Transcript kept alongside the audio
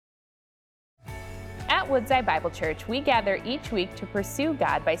Woodside Bible Church, we gather each week to pursue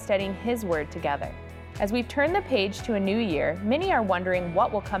God by studying His Word together. As we've turned the page to a new year, many are wondering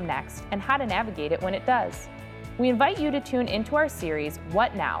what will come next and how to navigate it when it does. We invite you to tune into our series,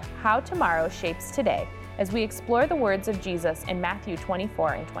 What Now? How Tomorrow Shapes Today, as we explore the words of Jesus in Matthew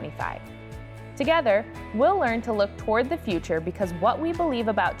 24 and 25. Together, we'll learn to look toward the future because what we believe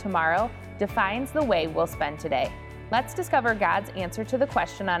about tomorrow defines the way we'll spend today. Let's discover God's answer to the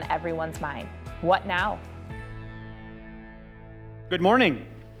question on everyone's mind. What now? Good morning.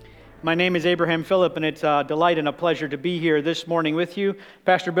 My name is Abraham Phillip, and it's a delight and a pleasure to be here this morning with you.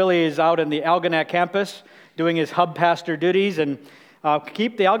 Pastor Billy is out in the Algonac campus doing his hub pastor duties, and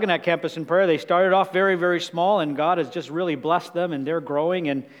keep the Algonac campus in prayer. They started off very, very small, and God has just really blessed them, and they're growing,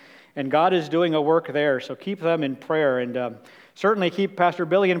 and God is doing a work there. So keep them in prayer, and certainly keep Pastor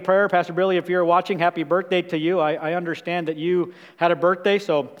Billy in prayer. Pastor Billy, if you're watching, happy birthday to you. I understand that you had a birthday,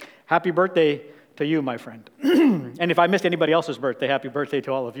 so happy birthday to you, my friend. And if I missed anybody else's birthday, happy birthday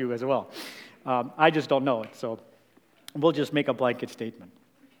to all of you as well. I just don't know it, so we'll just make a blanket statement.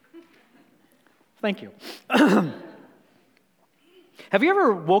 Thank you. Have you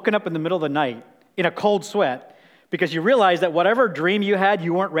ever woken up in the middle of the night in a cold sweat because you realized that whatever dream you had,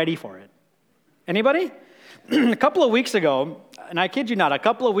 you weren't ready for it? Anybody? A couple of weeks ago, and I kid you not,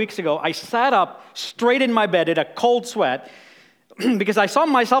 I sat up straight in my bed in a cold sweat because I saw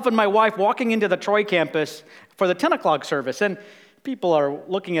myself and my wife walking into the Troy campus for the 10 o'clock service, and people are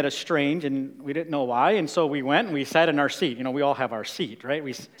looking at us strange, and we didn't know why, and so we went and we sat in our seat. You know, we all have our seat, right?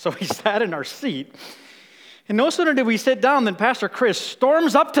 So we sat in our seat, and no sooner did we sit down than Pastor Chris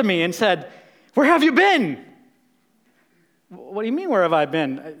storms up to me and said, "Where have you been?" What do you mean, where have I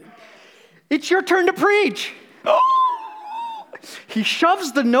been? It's your turn to preach. He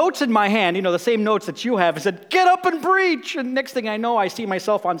shoves the notes in my hand, the same notes that you have, and said, "Get up and preach." And next thing I know, I see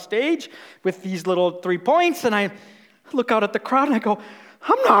myself on stage with these little 3 points, and I look out at the crowd and I go,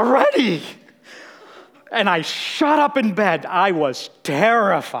 "I'm not ready." And I shut up in bed. I was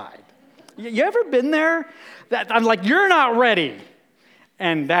terrified. You ever been there? I'm like, "You're not ready."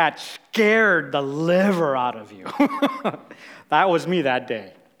 And that scared the liver out of you. That was me that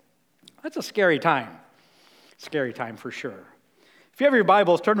day. That's a scary time. Scary time for sure. If you have your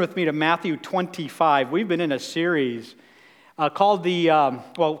Bibles, turn with me to Matthew 25. We've been in a series called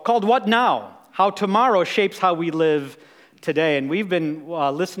What Now? How Tomorrow Shapes How We Live Today. And we've been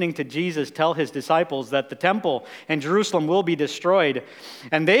listening to Jesus tell his disciples that the temple and Jerusalem will be destroyed.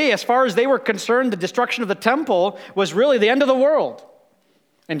 And they, as far as they were concerned, the destruction of the temple was really the end of the world.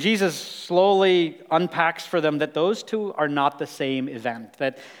 And Jesus slowly unpacks for them that those two are not the same event,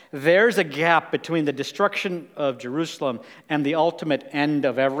 that there's a gap between the destruction of Jerusalem and the ultimate end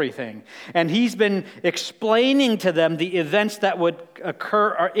of everything. And he's been explaining to them the events that would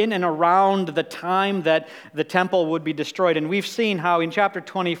occur in and around the time that the temple would be destroyed. And we've seen how in chapter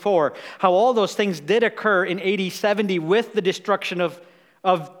 24, how all those things did occur in AD 70 with the destruction of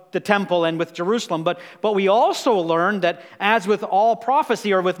the temple and with Jerusalem. But we also learned that as with all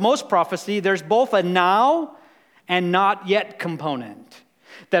prophecy, or with most prophecy, there's both a now and not yet component.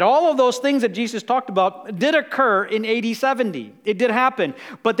 That all of those things that Jesus talked about did occur in AD 70. It did happen.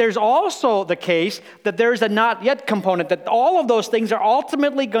 But there's also the case that there's a not yet component, that all of those things are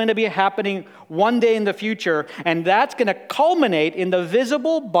ultimately going to be happening one day in the future, and that's going to culminate in the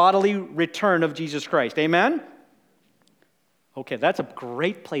visible bodily return of Jesus Christ. Amen? Okay, that's a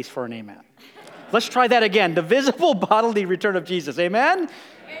great place for an amen. Let's try that again. The visible bodily return of Jesus. Amen?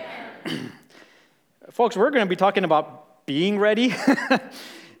 Amen. Folks, we're going to be talking about being ready.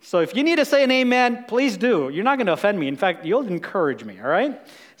 So if you need to say an amen, please do. You're not going to offend me. In fact, you'll encourage me, all right?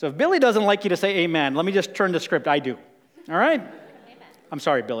 So if Billy doesn't like you to say amen, let me just turn the script. I do. All right? Amen. I'm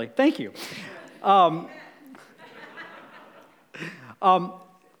sorry, Billy. Thank you. And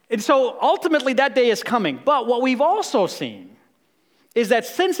so ultimately that day is coming. But what we've also seen is that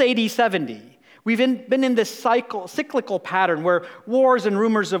since AD 70, we've been in this cyclical pattern where wars and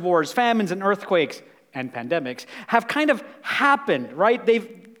rumors of wars, famines and earthquakes and pandemics have kind of happened, right?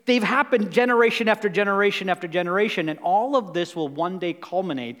 They've happened generation after generation after generation, and all of this will one day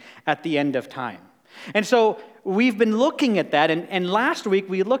culminate at the end of time. And so we've been looking at that, and last week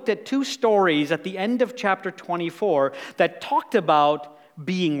we looked at two stories at the end of chapter 24 that talked about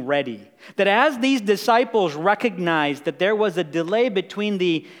being ready. That as these disciples recognized that there was a delay between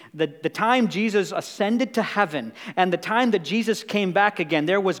the time Jesus ascended to heaven and the time that Jesus came back again,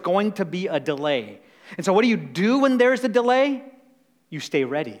 there was going to be a delay. And so what do you do when there's a delay? You stay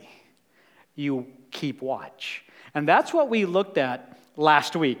ready. You keep watch. And that's what we looked at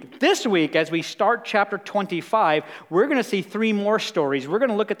last week. This week, as we start chapter 25, we're going to see three more stories. We're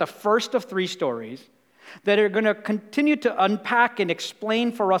going to look at the first of three stories. that are going to continue to unpack and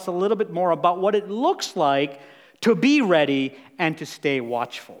explain for us a little bit more about what it looks like to be ready and to stay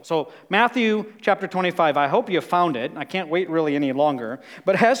watchful. So Matthew chapter 25, I hope you found it. I can't wait really any longer.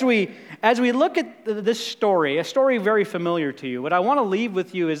 But as we look at this story, a story very familiar to you, what I want to leave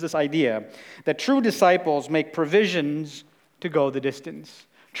with you is this idea that true disciples make provisions to go the distance.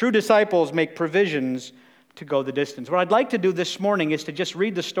 True disciples make provisions to go the distance. What I'd like to do this morning is to just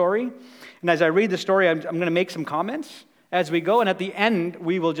read the story. And as I read the story, I'm going to make some comments as we go, and at the end,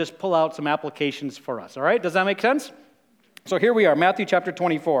 we will just pull out some applications for us, all right? Does that make sense? So here we are, Matthew chapter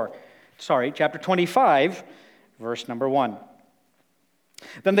 25, verse number 1.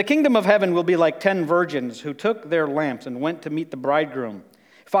 Then the kingdom of heaven will be like 10 virgins who took their lamps and went to meet the bridegroom.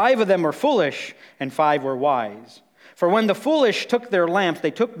 5 of them were foolish, and 5 were wise. For when the foolish took their lamps,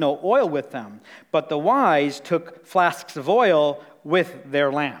 they took no oil with them, but the wise took flasks of oil with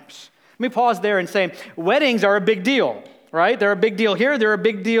their lamps. Let me pause there and say, weddings are a big deal. Right? They're a big deal here. They're a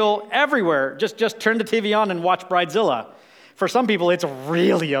big deal everywhere. Just turn the TV on and watch Bridezilla. For some people, it's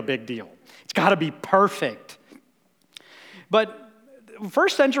really a big deal. It's got to be perfect. But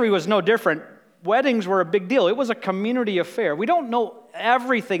first century was no different. Weddings were a big deal. It was a community affair. We don't know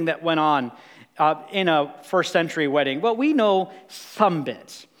everything that went on in a first century wedding, but we know some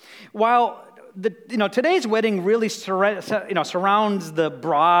bits. While today's wedding really surrounds the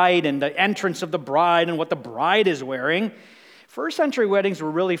bride and the entrance of the bride and what the bride is wearing, first century weddings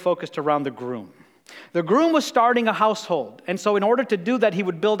were really focused around the groom. The groom was starting a household, and so in order to do that, he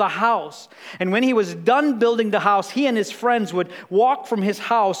would build a house. And when he was done building the house, he and his friends would walk from his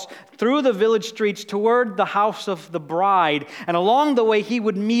house through the village streets toward the house of the bride. And along the way, he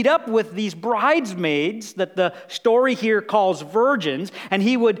would meet up with these bridesmaids that the story here calls virgins, and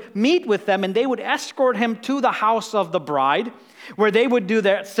he would meet with them, and they would escort him to the house of the bride, where they would do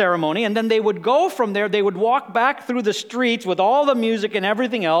their ceremony, and then they would go from there. They would walk back through the streets with all the music and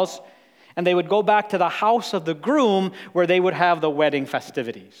everything else, and they would go back to the house of the groom where they would have the wedding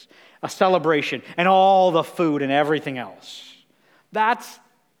festivities, a celebration, and all the food and everything else. That's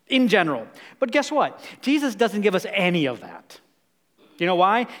in general. But guess what? Jesus doesn't give us any of that. You know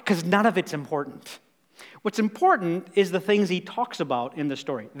why? Because none of it's important. What's important is the things he talks about in the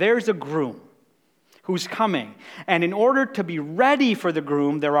story. There's a groom who's coming. And in order to be ready for the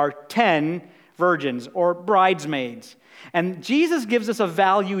groom, there are 10 virgins or bridesmaids. And Jesus gives us a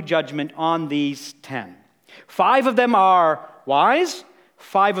value judgment on these 10. 5 of them are wise,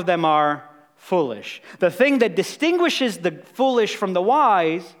 5 of them are foolish. The thing that distinguishes the foolish from the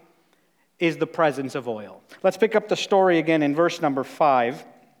wise is the presence of oil. Let's pick up the story again in verse number 5.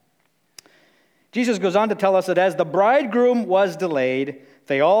 Jesus goes on to tell us that as the bridegroom was delayed,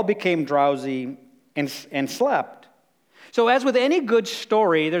 they all became drowsy and slept. So as with any good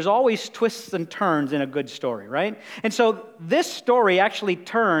story, there's always twists and turns in a good story, right? And so this story actually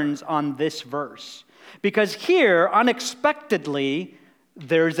turns on this verse. Because here, unexpectedly,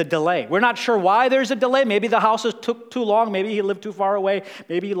 there's a delay. We're not sure why there's a delay. Maybe the houses took too long. Maybe he lived too far away.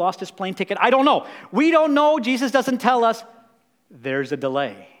 Maybe he lost his plane ticket. I don't know. We don't know. Jesus doesn't tell us. There's a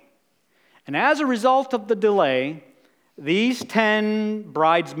delay. And as a result of the delay, these 10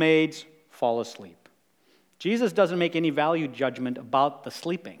 bridesmaids fall asleep. Jesus doesn't make any value judgment about the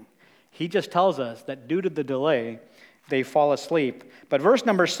sleeping. He just tells us that due to the delay, they fall asleep. But verse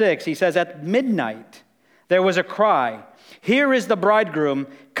number 6, he says, at midnight, there was a cry, "Here is the bridegroom,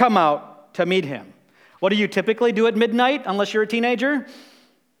 come out to meet him." What do you typically do at midnight, unless you're a teenager?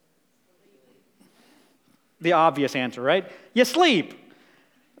 The obvious answer, right? You sleep.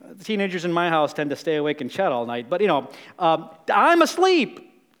 The teenagers in my house tend to stay awake and chat all night. But, I'm asleep.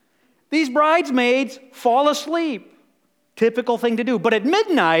 These bridesmaids fall asleep. Typical thing to do. But at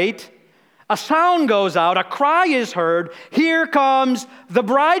midnight, a sound goes out, a cry is heard, "Here comes the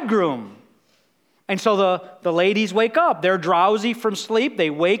bridegroom." And so the ladies wake up. They're drowsy from sleep. They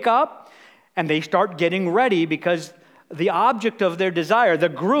wake up and they start getting ready because the object of their desire, the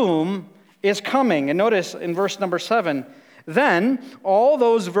groom, is coming. And notice in verse number 7, then all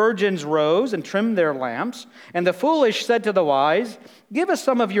those virgins rose and trimmed their lamps, and the foolish said to the wise, "Give us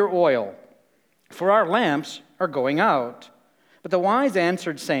some of your oil, for our lamps are going out." But the wise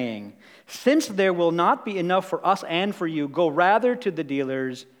answered, saying, "Since there will not be enough for us and for you, go rather to the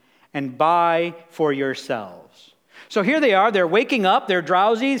dealers and buy for yourselves." So here they are, they're waking up, they're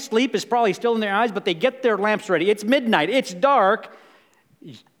drowsy, sleep is probably still in their eyes, but they get their lamps ready. It's midnight, it's dark,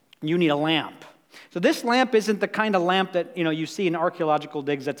 you need a lamp. So this lamp isn't the kind of lamp that you see in archaeological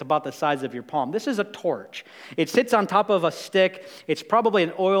digs that's about the size of your palm. This is a torch. It sits on top of a stick. It's probably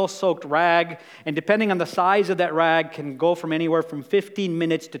an oil-soaked rag, and depending on the size of that rag, can go from anywhere from 15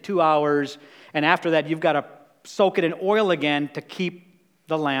 minutes to 2 hours. And after that, you've got to soak it in oil again to keep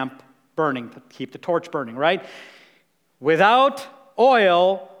the lamp burning, to keep the torch burning, right? Without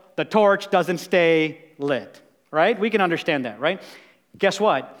oil, the torch doesn't stay lit, right? We can understand that, right? Guess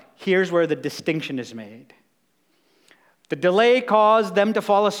what? Here's where the distinction is made. The delay caused them to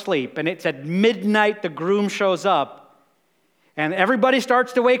fall asleep, and it's at midnight the groom shows up, and everybody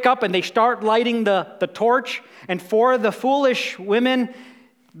starts to wake up, and they start lighting the torch, and for the foolish women,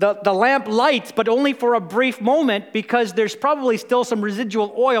 the lamp lights, but only for a brief moment, because there's probably still some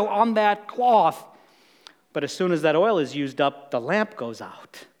residual oil on that cloth. But as soon as that oil is used up, the lamp goes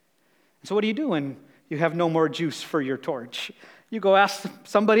out. So what do you do when you have no more juice for your torch? You go ask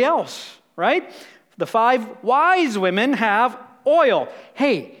somebody else, right? The 5 wise women have oil.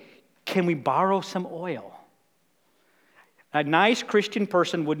 Hey, can we borrow some oil? A nice Christian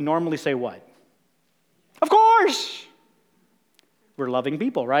person would normally say what? Of course! We're loving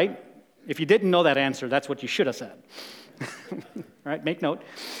people, right? If you didn't know that answer, that's what you should have said. Right? Make note.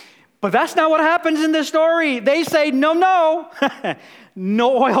 But that's not what happens in this story. They say, no,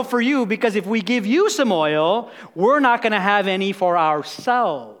 no oil for you, because if we give you some oil, we're not going to have any for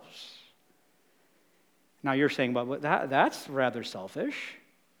ourselves. Now you're saying, well, that's rather selfish.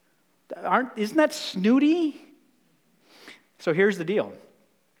 Isn't that snooty? So here's the deal.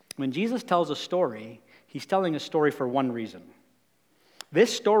 When Jesus tells a story, he's telling a story for one reason.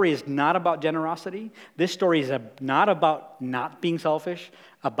 This story is not about generosity. This story is not about not being selfish,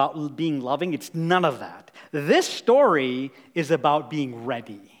 about being loving. It's none of that. This story is about being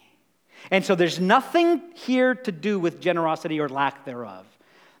ready. And so there's nothing here to do with generosity or lack thereof.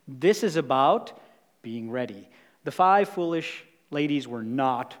 This is about being ready. The 5 foolish ladies were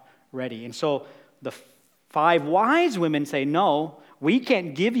not ready. And so the 5 wise women say, no, we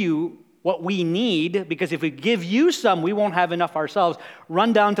can't give you what we need, because if we give you some, we won't have enough ourselves.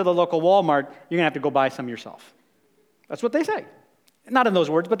 Run down to the local Walmart. You're going to have to go buy some yourself. That's what they say. Not in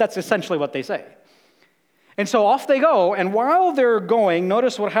those words, but that's essentially what they say. And so off they go, and while they're going,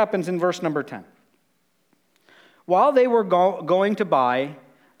 notice what happens in verse number 10. While they were going to buy,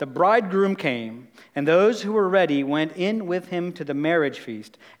 the bridegroom came, and those who were ready went in with him to the marriage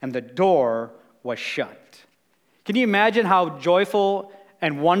feast, and the door was shut. Can you imagine how joyful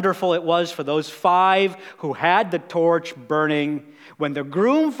and wonderful it was for those 5 who had the torch burning? When the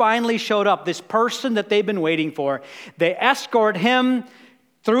groom finally showed up, this person that they've been waiting for, they escort him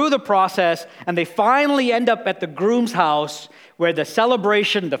through the process, and they finally end up at the groom's house, where the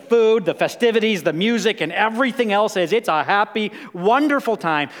celebration, the food, the festivities, the music, and everything else is. It's a happy, wonderful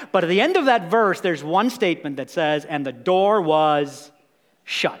time. But at the end of that verse, there's one statement that says, and the door was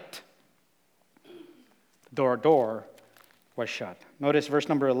shut. The door was shut. Notice verse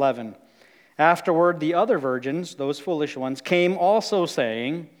number 11. Afterward, the other virgins, those foolish ones, came also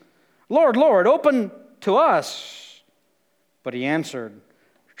saying, Lord, Lord, open to us. But he answered,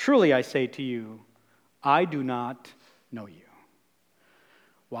 truly I say to you, I do not know you.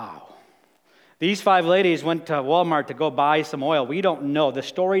 Wow. These 5 ladies went to Walmart to go buy some oil. We don't know. The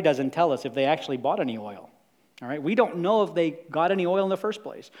story doesn't tell us if they actually bought any oil. All right? We don't know if they got any oil in the first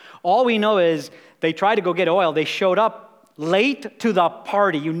place. All we know is they tried to go get oil. They showed up late to the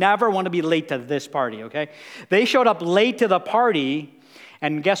party. You never want to be late to this party, okay? They showed up late to the party,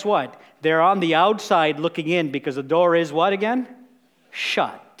 and guess what? They're on the outside looking in, because the door is what again?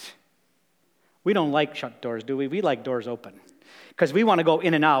 Shut. We don't like shut doors, do we? We like doors open, because we want to go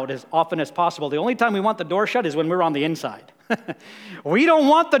in and out as often as possible. The only time we want the door shut is when we're on the inside. We don't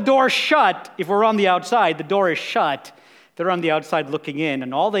want the door shut if we're on the outside. The door is shut. They're on the outside looking in,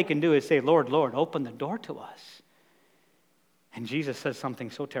 and all they can do is say, Lord, Lord, open the door to us. And Jesus says something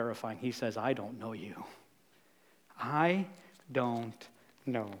so terrifying. He says, I don't know you. I don't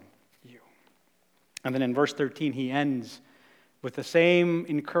know you. And then in verse 13, he ends with the same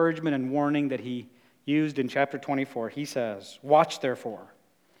encouragement and warning that he used in chapter 24. He says, watch therefore,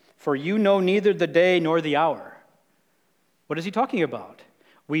 for you know neither the day nor the hour. What is he talking about?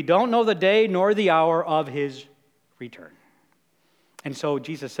 We don't know the day nor the hour of his return. And so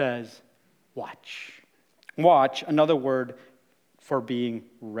Jesus says, watch. Watch, another word for being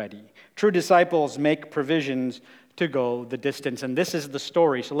ready. True disciples make provisions to go the distance. And this is the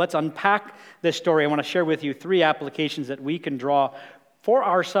story. So let's unpack this story. I want to share with you 3 applications that we can draw for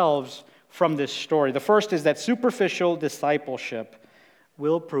ourselves from this story. The first is that superficial discipleship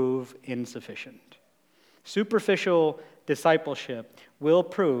will prove insufficient. Superficial discipleship will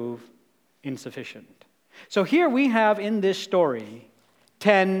prove insufficient. So here we have in this story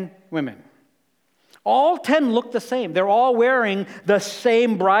 10 women. All 10 look the same. They're all wearing the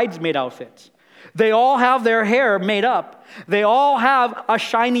same bridesmaid outfits. They all have their hair made up. They all have a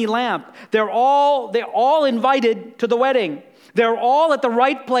shiny lamp. They're all invited to the wedding. They're all at the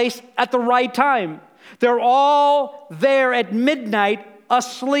right place at the right time. They're all there at midnight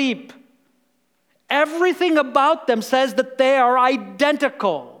asleep. Everything about them says that they are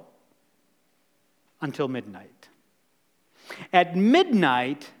identical until midnight. At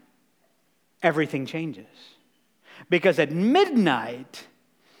midnight, everything changes. Because at midnight,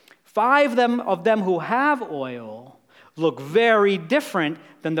 5 of them who have oil look very different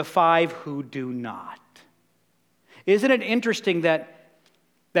than the 5 who do not. Isn't it interesting that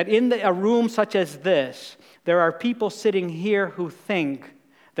in a room such as this, there are people sitting here who think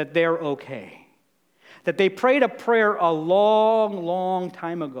that they're okay? That they prayed a prayer a long, long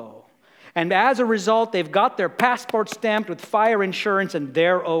time ago. And as a result, they've got their passport stamped with fire insurance and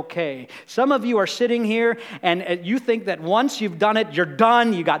they're okay. Some of you are sitting here and you think that once you've done it, you're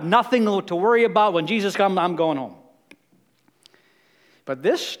done. You got nothing to worry about. When Jesus comes, I'm going home. But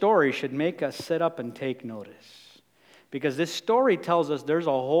this story should make us sit up and take notice. Because this story tells us there's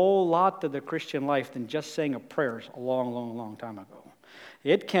a whole lot to the Christian life than just saying a prayer a long, long, long time ago.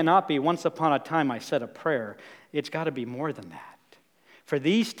 It cannot be once upon a time I said a prayer. It's got to be more than that. For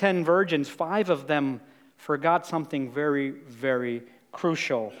these 10 virgins, 5 of them forgot something very, very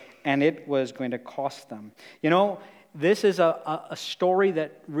crucial, and it was going to cost them. You know, this is a story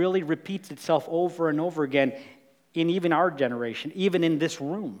that really repeats itself over and over again in even our generation, even in this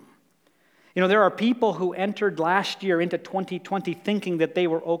room. You know, there are people who entered last year into 2020 thinking that they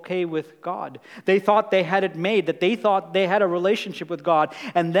were okay with God. They thought they had it made, that they thought they had a relationship with God.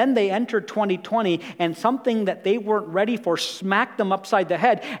 And then they entered 2020 and something that they weren't ready for smacked them upside the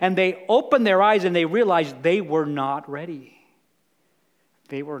head. And they opened their eyes and they realized they were not ready.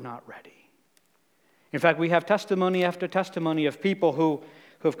 They were not ready. In fact, we have testimony after testimony of people who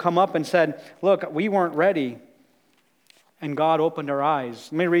have come up and said, look, we weren't ready. And God opened our eyes.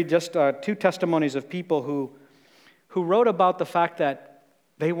 Let me read just 2 testimonies of people who wrote about the fact that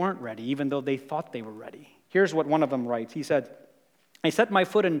they weren't ready, even though they thought they were ready. Here's what one of them writes. He said, I set my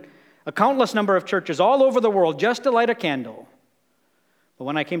foot in a countless number of churches all over the world just to light a candle. But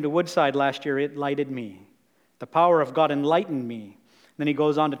when I came to Woodside last year, it lighted me. The power of God enlightened me. Then he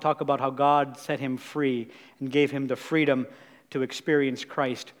goes on to talk about how God set him free and gave him the freedom to experience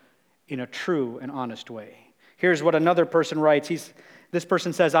Christ in a true and honest way. Here's what another person writes. This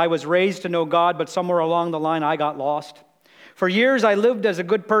person says, I was raised to know God, but somewhere along the line I got lost. For years I lived as a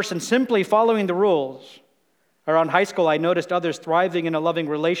good person, simply following the rules. Around high school I noticed others thriving in a loving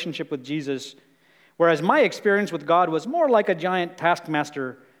relationship with Jesus, whereas my experience with God was more like a giant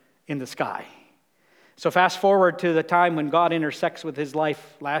taskmaster in the sky. So fast forward to the time when God intersects with his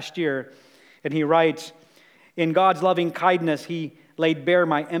life last year, and he writes, in God's loving kindness he laid bare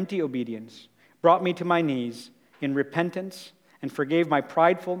my empty obedience, brought me to my knees in repentance, and forgave my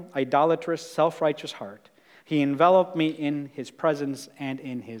prideful, idolatrous, self-righteous heart. He enveloped me in his presence and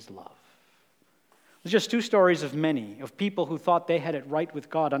in his love. It's just 2 stories of many, of people who thought they had it right with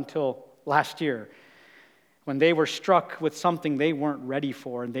God until last year, when they were struck with something they weren't ready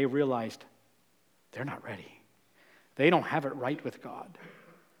for, and they realized they're not ready. They don't have it right with God.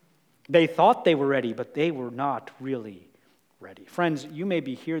 They thought they were ready, but they were not really ready. Friends, you may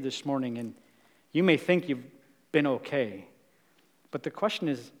be here this morning and you may think you've been okay, but the question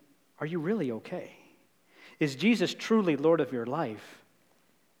is, are you really okay? Is Jesus truly Lord of your life?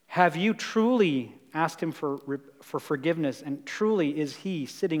 Have you truly asked him for forgiveness, and truly is he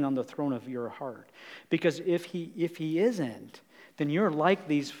sitting on the throne of your heart? Because if he isn't, then you're like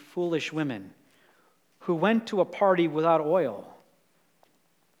these foolish women who went to a party without oil,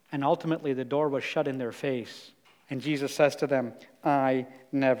 and ultimately the door was shut in their face, and Jesus says to them, I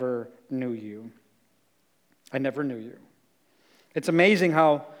never knew you. I never knew you. It's amazing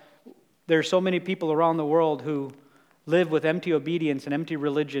how there are so many people around the world who live with empty obedience and empty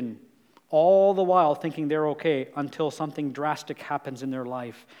religion, all the while thinking they're okay until something drastic happens in their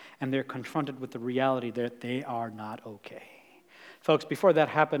life and they're confronted with the reality that they are not okay. Folks, before that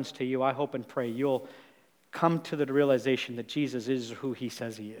happens to you, I hope and pray you'll come to the realization that Jesus is who he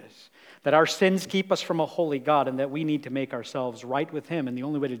says he is, that our sins keep us from a holy God, and that we need to make ourselves right with him, and the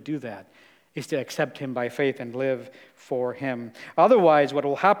only way to do that is to accept him by faith and live for him. Otherwise, what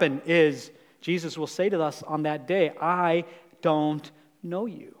will happen is Jesus will say to us on that day, I don't know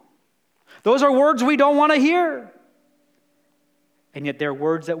you. Those are words we don't want to hear. And yet they're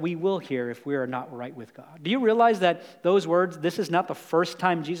words that we will hear if we are not right with God. Do you realize that those words, this is not the first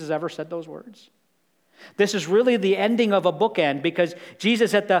time Jesus ever said those words? This is really the ending of a bookend, because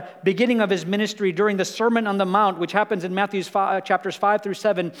Jesus at the beginning of his ministry during the Sermon on the Mount, which happens in Matthew chapters 5 through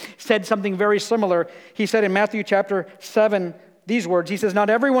 7, said something very similar. He said in Matthew chapter 7 these words. He says, "Not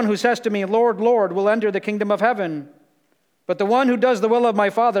everyone who says to me, 'Lord, Lord,' will enter the kingdom of heaven, but the one who does the will of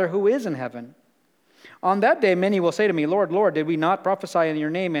my Father who is in heaven. On that day many will say to me, 'Lord, Lord, did we not prophesy in your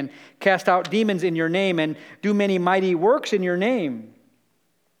name and cast out demons in your name and do many mighty works in your name?'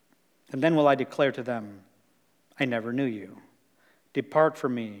 And then will I declare to them, 'I never knew you. Depart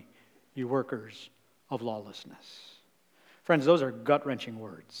from me, you workers of lawlessness.'" Friends, those are gut-wrenching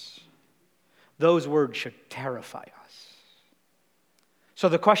words. Those words should terrify us. So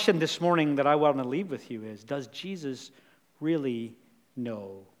the question this morning that I want to leave with you is, does Jesus really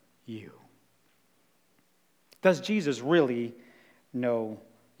know you? Does Jesus really know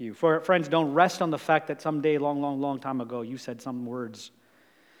you? Friends, don't rest on the fact that someday, long time ago, you said some words,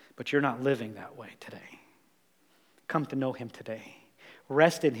 but you're not living that way today. Come to know him today.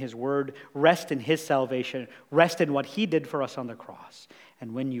 Rest in his word. Rest in his salvation. Rest in what he did for us on the cross.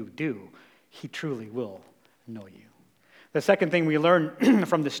 And when you do, he truly will know you. The second thing we learn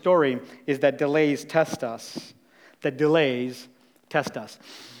from this story is that delays test us. That delays test us.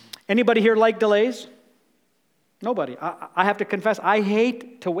 Anybody here like delays? Nobody. I have to confess, I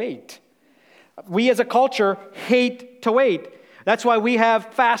hate to wait. We as a culture hate to wait. That's why we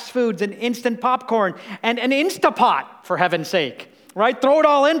have fast foods and instant popcorn and an Instapot, for heaven's sake. Right? Throw it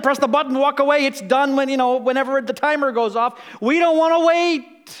all in, press the button, walk away. It's done whenever the timer goes off. We don't want to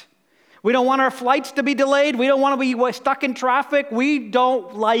wait. We don't want our flights to be delayed. We don't want to be stuck in traffic. We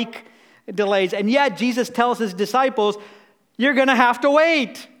don't like delays. And yet Jesus tells his disciples, you're going to have to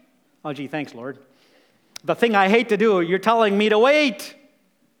wait. Oh, gee, thanks, Lord. The thing I hate to do, you're telling me to wait.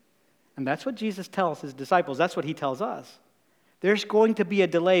 And that's what Jesus tells his disciples. That's what he tells us. There's going to be a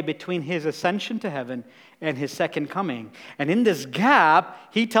delay between his ascension to heaven and his second coming. And in this gap,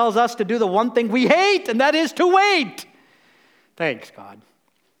 he tells us to do the one thing we hate, and that is to wait. Thanks, God.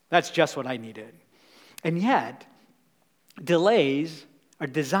 That's just what I needed. And yet, delays are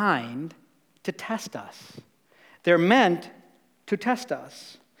designed to test us. They're meant to test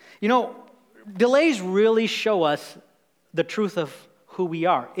us. Delays really show us the truth of who we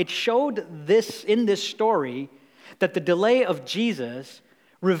are. It showed this in this story that the delay of Jesus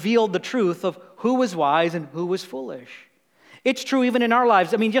revealed the truth of who was wise and who was foolish. It's true even in our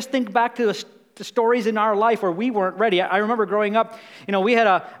lives. Just think back to the stories in our life where we weren't ready. I remember growing up, we had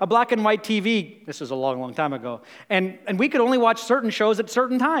a black and white TV. This was a long time ago. And we could only watch certain shows at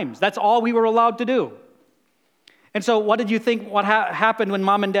certain times. That's all we were allowed to do. And so what did you think happened when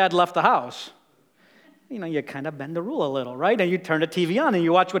mom and dad left the house? You kind of bend the rule a little, right? And you turn the TV on and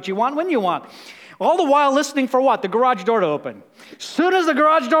you watch what you want when you want. All the while listening for what? The garage door to open. As soon as the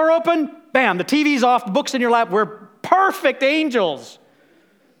garage door opened, bam, the TV's off, the books in your lap. We're perfect angels.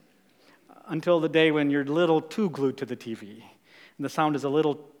 Until the day when you're a little too glued to the TV and the sound is a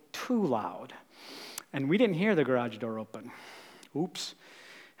little too loud. And we didn't hear the garage door open. Oops.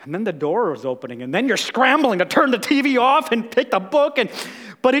 And then the door was opening, and then you're scrambling to turn the TV off and take the book,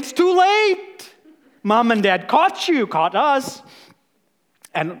 but it's too late. Mom and dad caught us.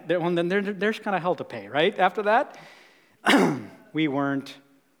 And then there's kind of hell to pay, right? After that, we weren't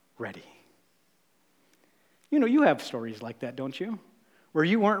ready. You have stories like that, don't you? Where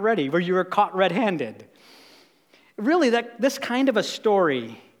you weren't ready, where you were caught red-handed. Really, this kind of a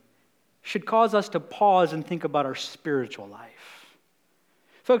story should cause us to pause and think about our spiritual life.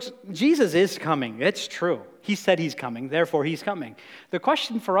 Folks, Jesus is coming. It's true. He said he's coming, therefore he's coming. The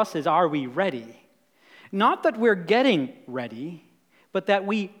question for us is, are we ready? Not that we're getting ready, but that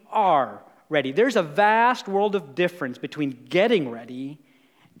we are ready. There's a vast world of difference between getting ready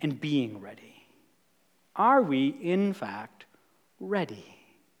and being ready. Are we, in fact, ready?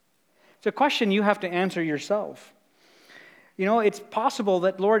 It's a question you have to answer yourself. It's possible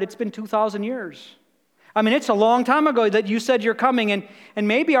that, Lord, it's been 2,000 years. It's a long time ago that you said you're coming, and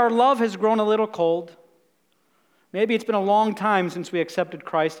maybe our love has grown a little cold. Maybe it's been a long time since we accepted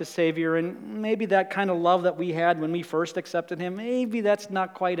Christ as Savior, and maybe that kind of love that we had when we first accepted him, maybe that's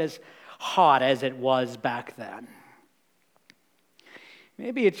not quite as hot as it was back then.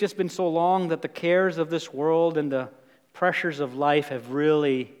 Maybe it's just been so long that the cares of this world and the pressures of life have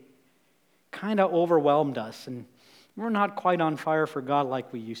really kind of overwhelmed us, and we're not quite on fire for God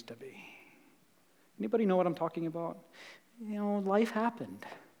like we used to be. Anybody know what I'm talking about? Life happened.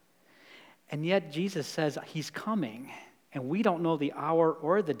 And yet Jesus says he's coming, and we don't know the hour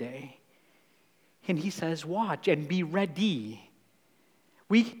or the day. And he says, watch and be ready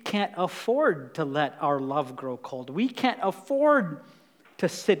We can't afford to let our love grow cold. We can't afford to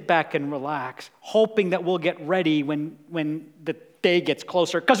sit back and relax, hoping that we'll get ready when the day gets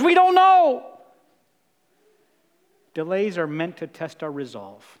closer, because we don't know. Delays are meant to test our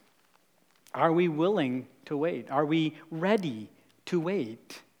resolve. Are we willing to wait? Are we ready to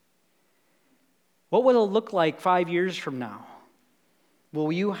wait? What will it look like 5 years from now? Will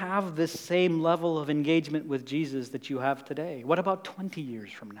you have this same level of engagement with Jesus that you have today? What about 20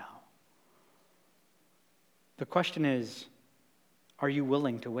 years from now? The question is, are you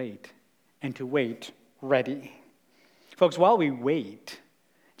willing to wait and to wait ready? Folks, while we wait,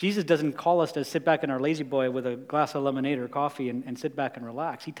 Jesus doesn't call us to sit back in our lazy boy with a glass of lemonade or coffee and sit back and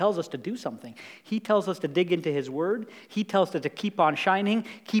relax. He tells us to do something. He tells us to dig into His Word. He tells us to keep on shining,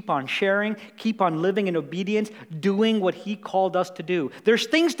 keep on sharing, keep on living in obedience, doing what He called us to do. There's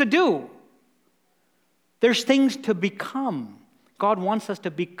things to do. There's things to become. God wants us to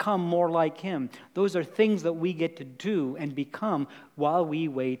become more like Him. Those are things that we get to do and become while we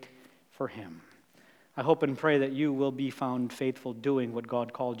wait for Him. I hope and pray that you will be found faithful doing what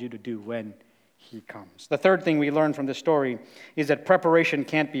God called you to do when He comes. The third thing we learn from this story is that preparation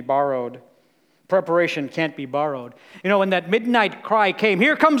can't be borrowed. Preparation can't be borrowed. You know, when that midnight cry came,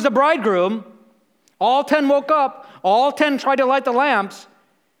 here comes the bridegroom, all 10 woke up, all 10 tried to light the lamps,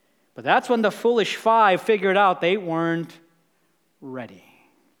 but that's when the foolish 5 figured out they weren't ready.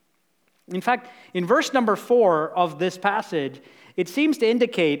 In fact, in verse number 4 of this passage, it seems to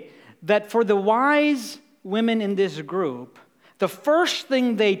indicate that for the wise women in this group, the first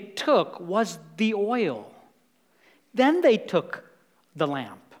thing they took was the oil. Then they took the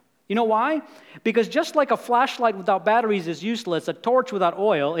lamp. You know why? Because just like a flashlight without batteries is useless, a torch without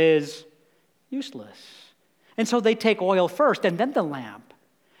oil is useless. And so they take oil first and then the lamp.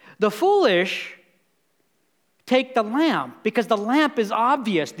 The foolish take the lamp because the lamp is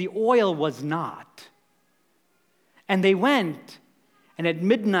obvious, the oil was not. And they went. And at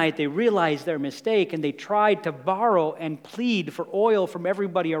midnight, they realized their mistake, and they tried to borrow and plead for oil from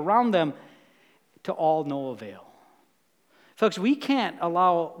everybody around them, to all no avail. Folks, we can't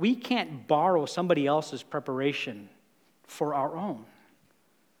borrow somebody else's preparation for our own.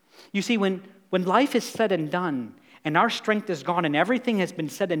 You see, when life is said and done, and our strength is gone, and everything has been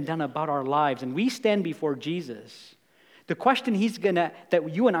said and done about our lives, and we stand before Jesus, the question that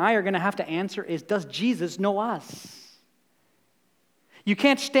you and I are going to have to answer is, does Jesus know us? You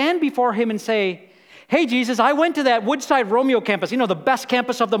can't stand before Him and say, hey, Jesus, I went to that Woodside Romeo campus, you know, the best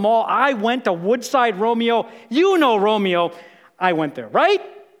campus of them all. I went to Woodside Romeo. You know Romeo. I went there, right?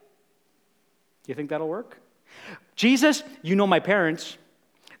 Do you think that'll work? Jesus, you know my parents.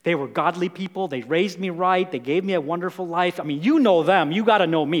 They were godly people. They raised me right. They gave me a wonderful life. I mean, you know them. You got to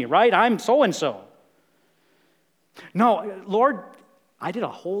know me, right? I'm so-and-so. No, Lord, I did a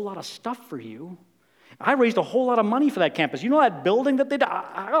whole lot of stuff for you. I raised a whole lot of money for that campus. You know that building that they did?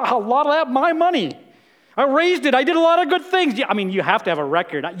 A lot of that, my money. I raised it. I did a lot of good things. I mean, you have to have a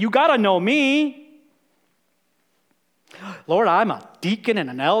record. You got to know me. Lord, I'm a deacon and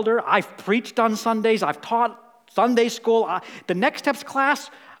an elder. I've preached on Sundays. I've taught Sunday school. The Next Steps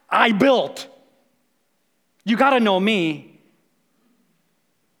class, I built. You got to know me.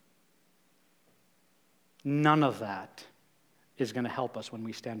 None of that is going to help us when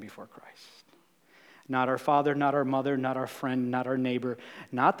we stand before Christ. Not our father, not our mother, not our friend, not our neighbor,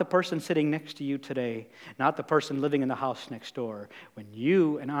 not the person sitting next to you today, not the person living in the house next door. When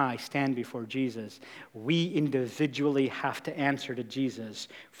you and I stand before Jesus, we individually have to answer to Jesus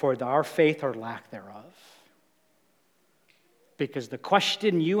for our faith or lack thereof. Because the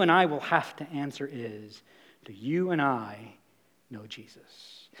question you and I will have to answer is, do you and I know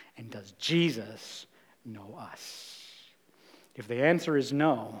Jesus? And does Jesus know us? If the answer is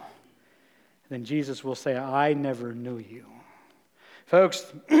no, then Jesus will say, I never knew you.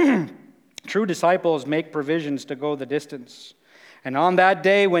 Folks, true disciples make provisions to go the distance. And on that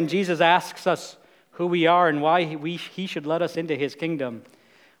day when Jesus asks us who we are and why he should let us into His kingdom,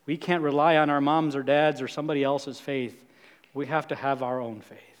 we can't rely on our moms or dads or somebody else's faith. We have to have our own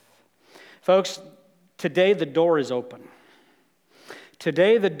faith. Folks, today the door is open.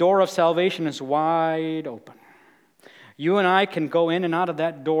 Today the door of salvation is wide open. You and I can go in and out of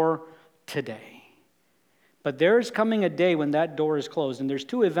that door today. But there is coming a day when that door is closed, and there's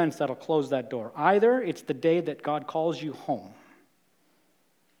two events that'll close that door. Either it's the day that God calls you home,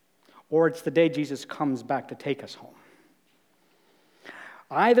 or it's the day Jesus comes back to take us home.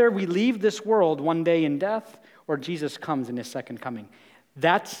 Either we leave this world one day in death, or Jesus comes in His second coming.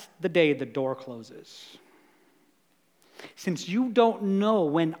 That's the day the door closes. Since you don't know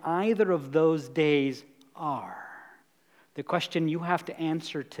when either of those days are, The question you have to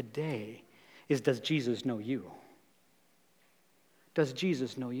answer today is, does Jesus know you? Does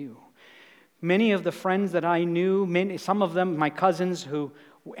Jesus know you? Many of the friends that I knew, some of them, my cousins who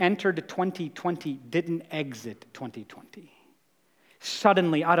entered 2020, didn't exit 2020.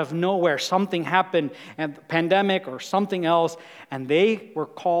 Suddenly, out of nowhere, something happened, and the pandemic or something else, and they were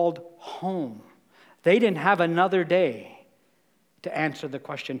called home. They didn't have another day to answer the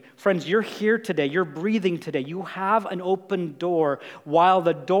question. Friends, you're here today. You're breathing today. You have an open door. While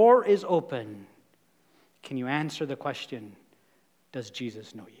the door is open, can you answer the question, does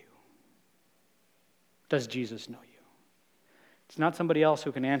Jesus know you? Does Jesus know you? It's not somebody else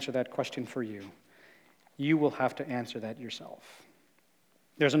who can answer that question for you. You will have to answer that yourself.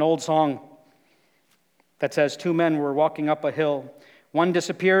 There's an old song that says, 2 men were walking up a hill. One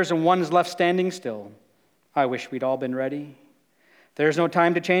disappears and one's left standing still. I wish we'd all been ready. There's no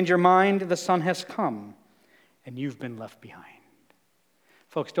time to change your mind. The sun has come and you've been left behind.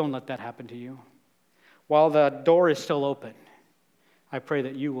 Folks, don't let that happen to you. While the door is still open, I pray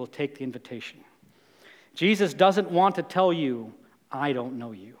that you will take the invitation. Jesus doesn't want to tell you, I don't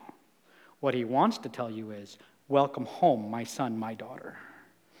know you. What he wants to tell you is, welcome home, my son, my daughter.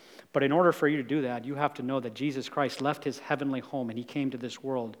 But in order for you to do that, you have to know that Jesus Christ left his heavenly home and he came to this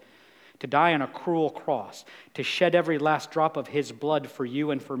world to die on a cruel cross, to shed every last drop of his blood for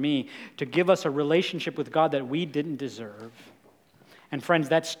you and for me, to give us a relationship with God that we didn't deserve. And friends,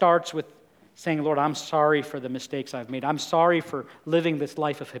 that starts with saying, Lord, I'm sorry for the mistakes I've made. I'm sorry for living this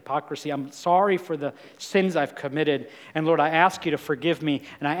life of hypocrisy. I'm sorry for the sins I've committed. And Lord, I ask you to forgive me,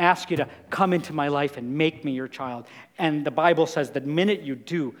 and I ask you to come into my life and make me your child. And the Bible says the minute you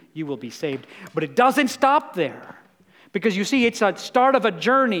do, you will be saved. But it doesn't stop there. Because you see, it's a start of a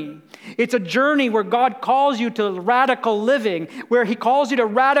journey. It's a journey where God calls you to radical living, where he calls you to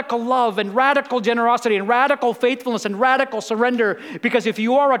radical love and radical generosity and radical faithfulness and radical surrender. Because if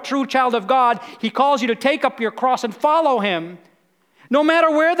you are a true child of God, he calls you to take up your cross and follow him, no matter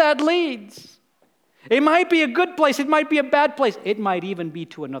where that leads. It might be a good place. It might be a bad place. It might even be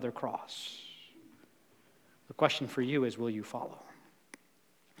to another cross. The question for you is, will you follow?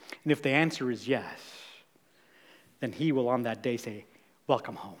 And if the answer is yes, then he will on that day say,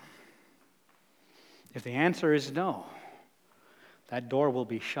 welcome home. If the answer is no, that door will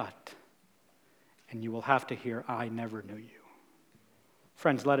be shut, and you will have to hear, I never knew you.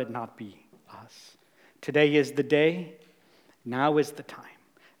 Friends, let it not be us. Today is the day. Now is the time.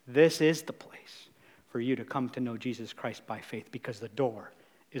 This is the place for you to come to know Jesus Christ by faith, because the door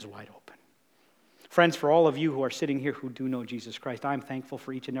is wide open. Friends, for all of you who are sitting here who do know Jesus Christ, I'm thankful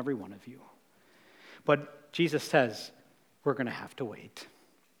for each and every one of you. But Jesus says, we're going to have to wait.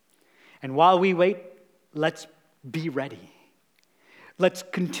 And while we wait, let's be ready. Let's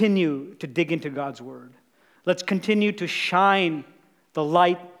continue to dig into God's word. Let's continue to shine the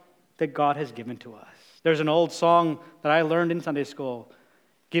light that God has given to us. There's an old song that I learned in Sunday school.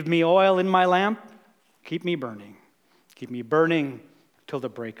 Give me oil in my lamp, keep me burning. Keep me burning till the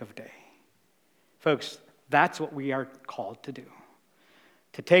break of day. Folks, that's what we are called to do.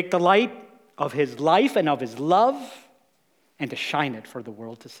 To take the light of his life and of his love, and to shine it for the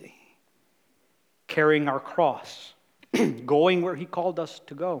world to see. Carrying our cross, going where he called us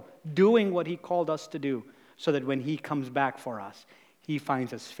to go, doing what he called us to do, so that when he comes back for us, he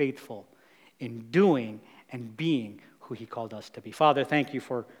finds us faithful in doing and being who he called us to be. Father, thank you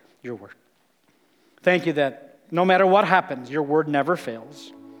for your word. Thank you that no matter what happens, your word never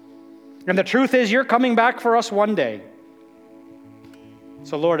fails. And the truth is, you're coming back for us one day.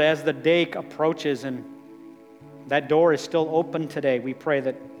 So, Lord, as the day approaches and that door is still open today, we pray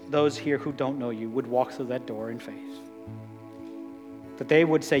that those here who don't know you would walk through that door in faith. That they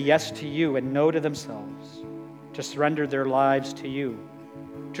would say yes to you and no to themselves, to surrender their lives to you,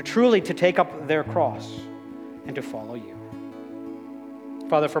 to truly to take up their cross and to follow you.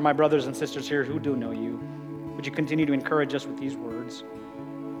 Father, for my brothers and sisters here who do know you, would you continue to encourage us with these words?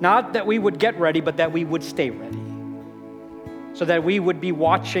 Not that we would get ready, but that we would stay ready. So that we would be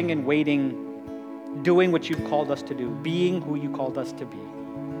watching and waiting, doing what you've called us to do, being who you called us to be,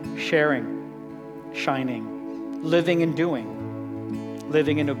 sharing, shining, living and doing,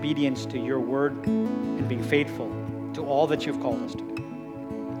 living in obedience to your word and being faithful to all that you've called us to do.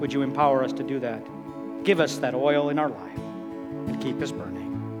 Would you empower us to do that? Give us that oil in our life and keep us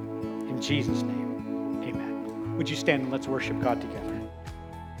burning. In Jesus' name, amen. Would you stand and let's worship God together.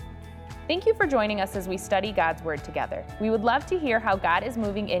 Thank you for joining us as we study God's Word together. We would love to hear how God is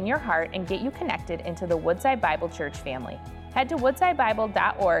moving in your heart and get you connected into the Woodside Bible Church family. Head to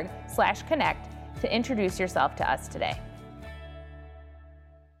woodsidebible.org/connect to introduce yourself to us today.